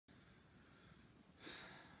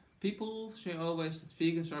People say always that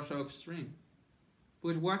vegans are so extreme.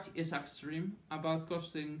 But what is extreme about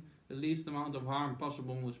causing the least amount of harm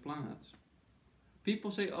possible on this planet?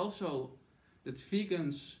 People say also that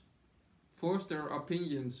vegans force their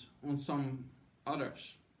opinions on some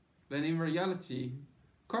others, when in reality,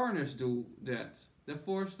 carnivores do that. They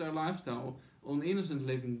force their lifestyle on innocent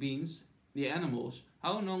living beings, the animals,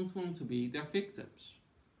 who don't want to be their victims.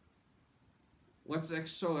 What's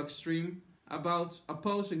so extreme about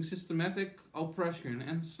opposing systematic oppression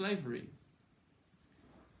and slavery?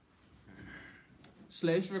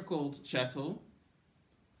 Slaves were called chattel.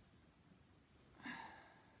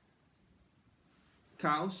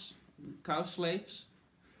 Cow slaves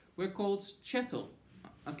were called cattle.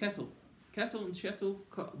 Cattle and chattel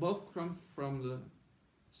both come from the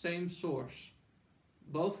same source.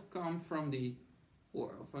 Both come from the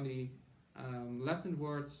Latin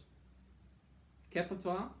words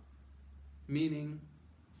capita, meaning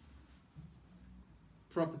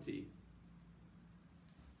property.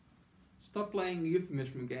 Stop playing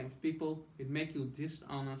euphemism games, people. It make you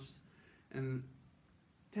dishonest and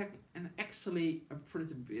actually a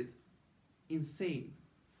pretty bit insane,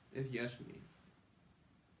 if you ask me.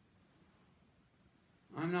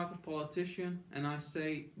 I'm not a politician, and I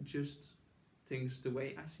say just things the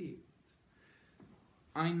way I see it.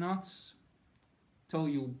 I not tell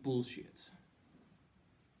you bullshit.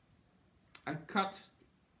 I cut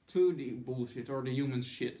to the bullshit or the human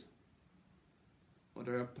shit. Or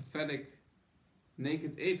the pathetic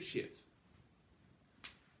naked ape shit.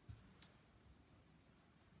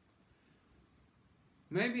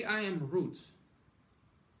 Maybe I am rude.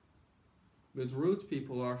 But rude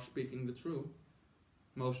people are speaking the truth.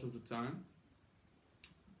 Most of the time.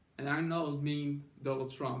 And I know it mean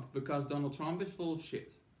Donald Trump, because Donald Trump is full of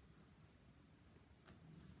shit.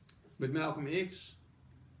 But Malcolm X,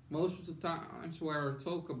 most of the times where I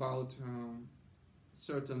talk about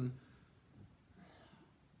certain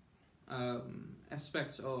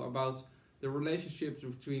aspects about the relationships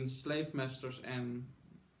between slave masters and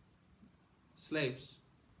slaves,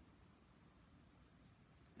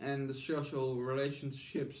 and the social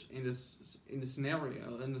relationships in the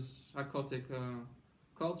scenario, in the psychotic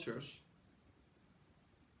cultures,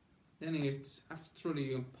 then it's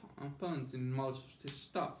truly a point in most of this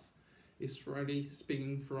stuff. It's really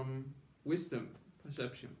speaking from wisdom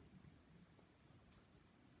perception.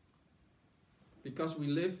 Because we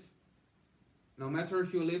live, no matter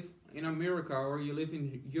if you live in America or you live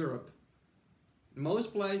in Europe,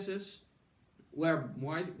 most places where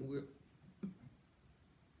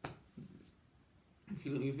if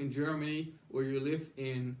you live in Germany or you live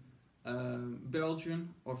in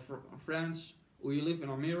Belgium or France or you live in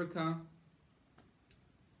America,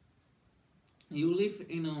 you live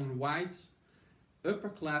in a white upper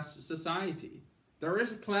class society. There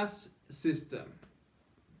is a class system,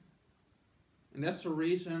 and that's the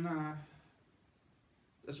reason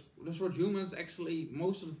that's what humans actually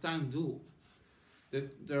most of the time do.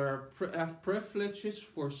 That there have privileges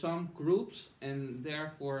for some groups, and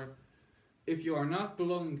therefore if you are not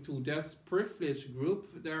belonging to that privileged group,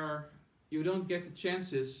 you don't get the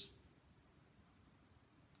chances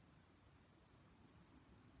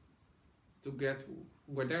to get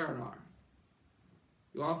where they are.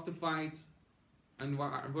 You have to fight and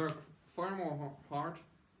work far more hard.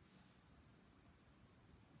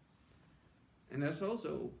 And that's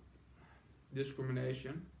also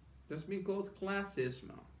discrimination. That's been called classism.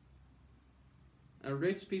 And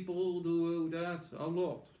rich people do that a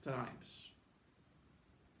lot of times.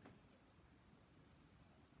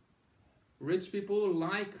 Rich people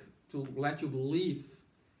like to let you believe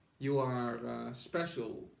you are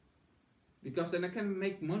special, because then they can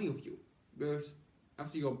make money of you. But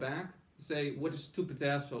after your back, say, what a stupid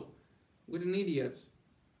asshole, what an idiot.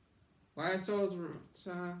 Why I thought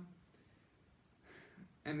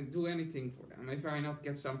and do anything for them if I not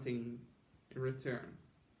get something in return.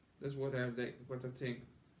 That's what I think.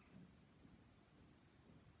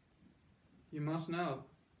 You must know,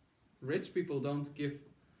 rich people don't give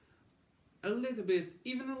a little bit,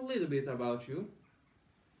 even a little bit about you.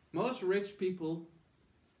 Most rich people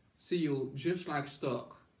see you just like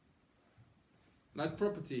stock, like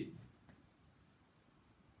property.